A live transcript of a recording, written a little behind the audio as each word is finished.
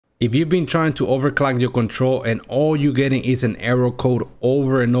If you've been trying to overclock your control and all you're getting is an error code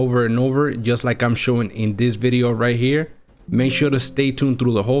over and over and over, just like I'm showing in this video right here, make sure to stay tuned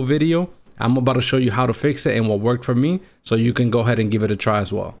through the whole video. I'm about to show you how to fix it and what worked for me, so you can go ahead and give it a try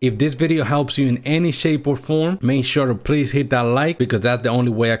as well. If this video helps you in any shape or form, make sure to please hit that like, because that's the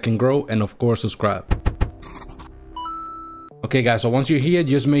only way I can grow, and of course subscribe. Okay guys, so once you're here,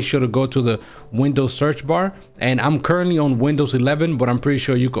 just make sure to go to the Windows search bar, and I'm currently on Windows 11, but I'm pretty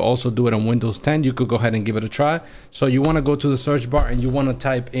sure you could also do it on Windows 10. You could go ahead and give it a try. So you want to go to the search bar and you want to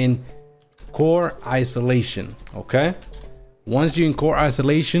type in core isolation. Okay, once you're in core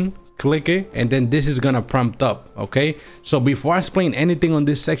isolation, click it, and then this is gonna prompt up. Okay, so before I explain anything on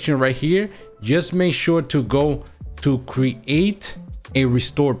this section right here, just make sure to go to create a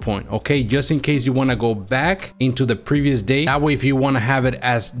restore point. Okay, just in case you want to go back into the previous day, that way if you want to have it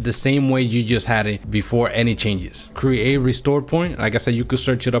as the same way you just had it before any changes. Create restore point, like I said, you could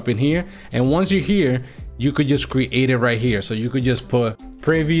search it up in here, and once you're here, you could just create it right here. So you could just put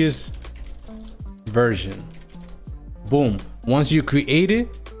previous version, boom. Once you create it,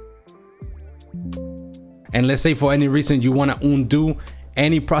 and let's say for any reason you want to undo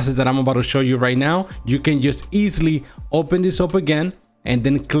any process that I'm about to show you right now, you can just easily open this up again and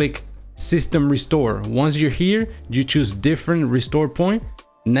then click system restore. Once you're here, you choose different restore point,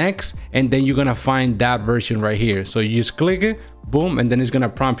 next, and then you're gonna find that version right here. So you just click it, boom, and then it's gonna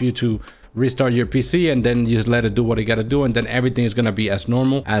prompt you to restart your PC, and then you just let it do what it gotta do, and then everything is gonna be as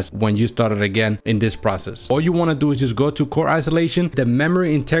normal as when you started again in this process. All you want to do is just go to core isolation. The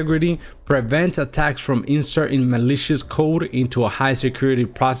memory integrity prevents attacks from inserting malicious code into a high security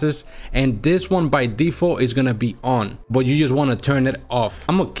process, and this one by default is gonna be on, but you just want to turn it off.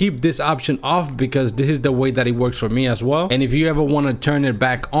 I'm gonna keep this option off because this is the way that it works for me as well, and if you ever want to turn it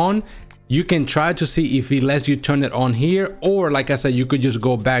back on, you can try to see if it lets you turn it on here, or like I said, you could just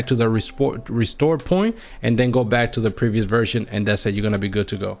go back to the restore point and then go back to the previous version, and that's it. You're gonna be good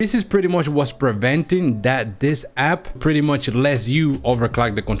to go. This is pretty much what's preventing that this app pretty much lets you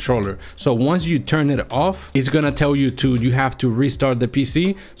overclock the controller. So once you turn it off, it's gonna tell you you have to restart the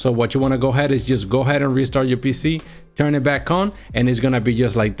PC. So what you want to go ahead is just go ahead and restart your PC, turn it back on, and it's gonna be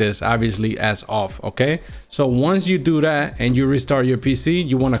just like this, obviously as off. Okay, so once you do that and you restart your PC,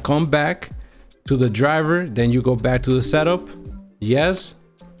 you want to come back to the driver, then you go back to the setup, yes,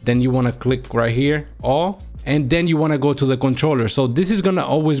 then you want to click right here all, and then you want to go to the controller. So this is gonna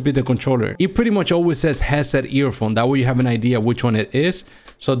always be the controller. It pretty much always says headset earphone, that way you have an idea which one it is.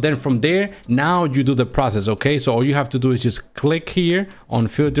 So then from there, now you do the process. Okay, so all you have to do is just click here on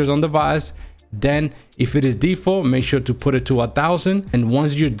filters on device. Then if it is default, make sure to put it to 1000, and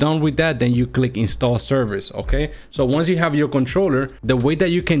once you're done with that, then you click install service. Okay, so once you have your controller, the way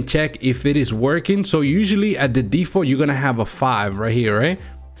that you can check if it is working, so usually at the default you're gonna have a 5 right here, right?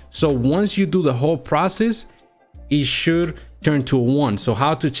 So once you do the whole process, it should turn to a 1. So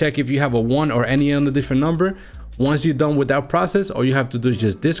how to check if you have a 1 or any other different number? Once you're done with that process, all you have to do is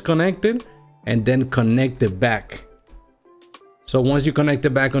just disconnect it and then connect it back. So once you connect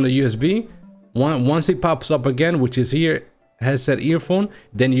it back on the USB, once it pops up again, which is here, headset earphone,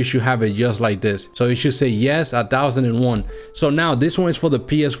 then you should have it just like this. So it should say yes 1001. So now this one is for the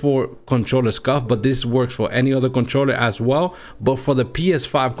PS4 controller scuff, but this works for any other controller as well. But for the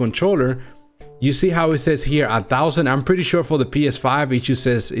PS5 controller, you see how it says here 1000. I'm pretty sure for the PS5 it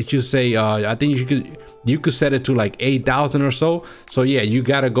should say I think you could set it to like 8000 or so. So yeah, you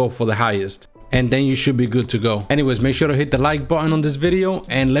gotta go for the highest, and then you should be good to go. Anyways, make sure to hit the like button on this video,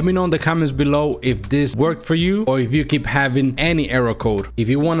 and let me know in the comments below if this worked for you or if you keep having any error code. If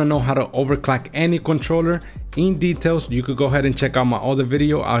you want to know how to overclock any controller in details, you could go ahead and check out my other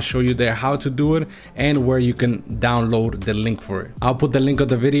video. I'll show you there how to do it and where you can download the link for it. I'll put the link of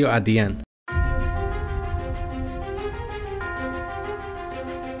the video at the end.